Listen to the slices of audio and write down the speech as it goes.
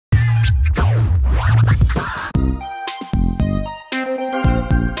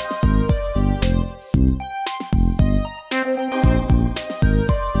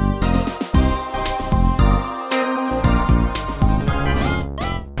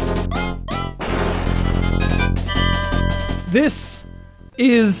This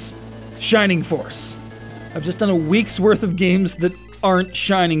is Shining Force. I've just done a week's worth of games that aren't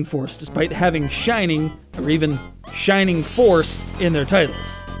Shining Force, despite having Shining, or even Shining Force, in their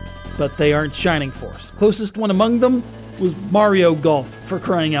titles. But they aren't Shining Force. Closest one among them was Mario Golf, for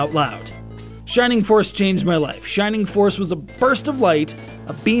crying out loud. Shining Force changed my life. Shining Force was a burst of light,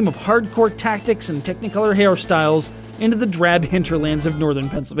 a beam of hardcore tactics and Technicolor hairstyles into the drab hinterlands of northern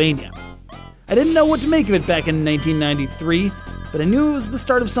Pennsylvania. I didn't know what to make of it back in 1993, but I knew it was the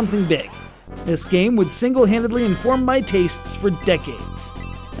start of something big. This game would single-handedly inform my tastes for decades.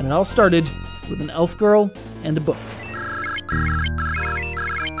 And it all started with an elf girl and a book.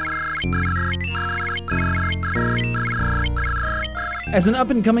 As an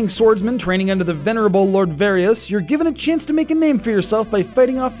up-and-coming swordsman training under the venerable Lord Varios, you're given a chance to make a name for yourself by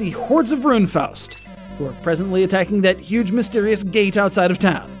fighting off the hordes of Runefaust, who are presently attacking that huge mysterious gate outside of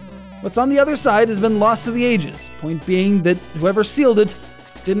town. What's on the other side has been lost to the ages, point being that whoever sealed it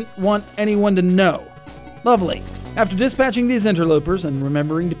didn't want anyone to know. Lovely. After dispatching these interlopers and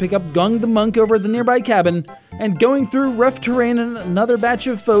remembering to pick up Gung the monk over at the nearby cabin, and going through rough terrain and another batch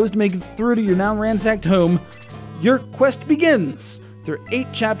of foes to make it through to your now ransacked home, your quest begins through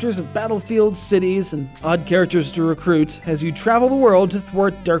 8 chapters of battlefields, cities, and odd characters to recruit as you travel the world to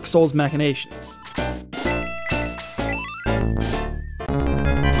thwart Dark Souls' machinations.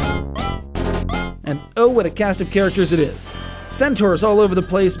 And oh, what a cast of characters it is. Centaurs all over the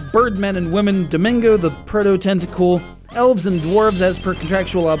place, birdmen and women, Domingo the proto-tentacle, elves and dwarves as per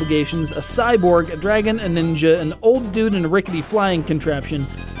contractual obligations, a cyborg, a dragon, a ninja, an old dude in a rickety flying contraption,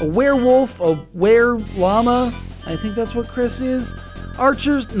 a werewolf, a were-llama, I think that's what Chris is,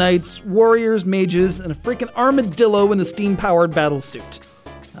 archers, knights, warriors, mages, and a freaking armadillo in a steam-powered battlesuit.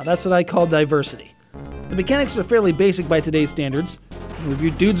 Now that's what I call diversity. The mechanics are fairly basic by today's standards. Move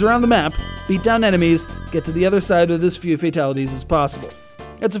your dudes around the map, beat down enemies, get to the other side with as few fatalities as possible.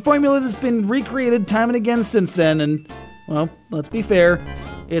 It's a formula that's been recreated time and again since then, and, well, let's be fair,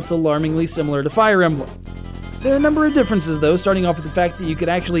 it's alarmingly similar to Fire Emblem. There are a number of differences though, starting off with the fact that you could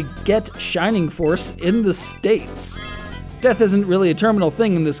actually get Shining Force in the States. Death isn't really a terminal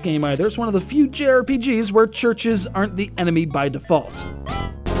thing in this game either. It's one of the few JRPGs where churches aren't the enemy by default.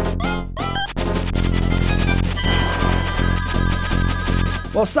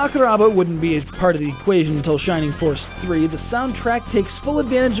 While Sakuraba wouldn't be a part of the equation until Shining Force 3, the soundtrack takes full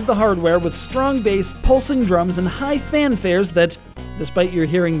advantage of the hardware with strong bass, pulsing drums, and high fanfares that, despite your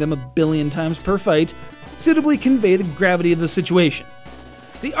hearing them a billion times per fight, suitably convey the gravity of the situation.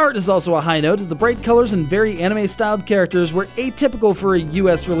 The art is also a high note, as the bright colors and very anime-styled characters were atypical for a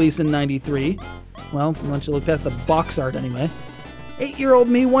US release in '93. Well, once you look past the box art anyway. 8-year-old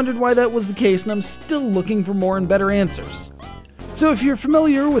me wondered why that was the case, and I'm still looking for more and better answers. So if you're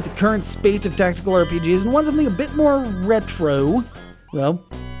familiar with the current spate of tactical RPGs and want something a bit more retro, well,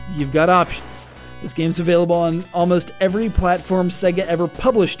 you've got options. This game's available on almost every platform Sega ever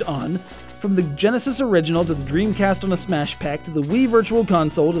published on, from the Genesis original to the Dreamcast on a Smash Pack to the Wii Virtual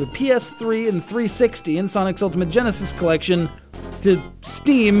Console to the PS3 and 360 and Sonic's Ultimate Genesis Collection to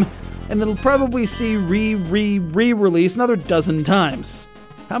Steam, and it'll probably see re-release another dozen times.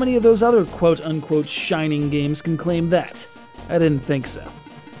 How many of those other quote-unquote shining games can claim that? I didn't think so.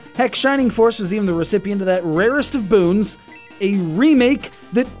 Heck, Shining Force was even the recipient of that rarest of boons, a remake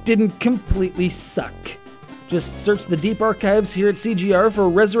that didn't completely suck. Just search the deep archives here at CGR for a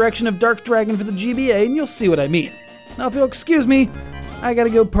resurrection of Dark Dragon for the GBA and you'll see what I mean. Now if you'll excuse me, I gotta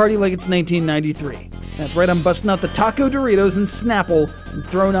go party like it's 1993. That's right, I'm busting out the Taco Doritos and Snapple and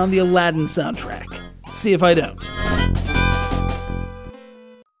throwing on the Aladdin soundtrack. See if I don't.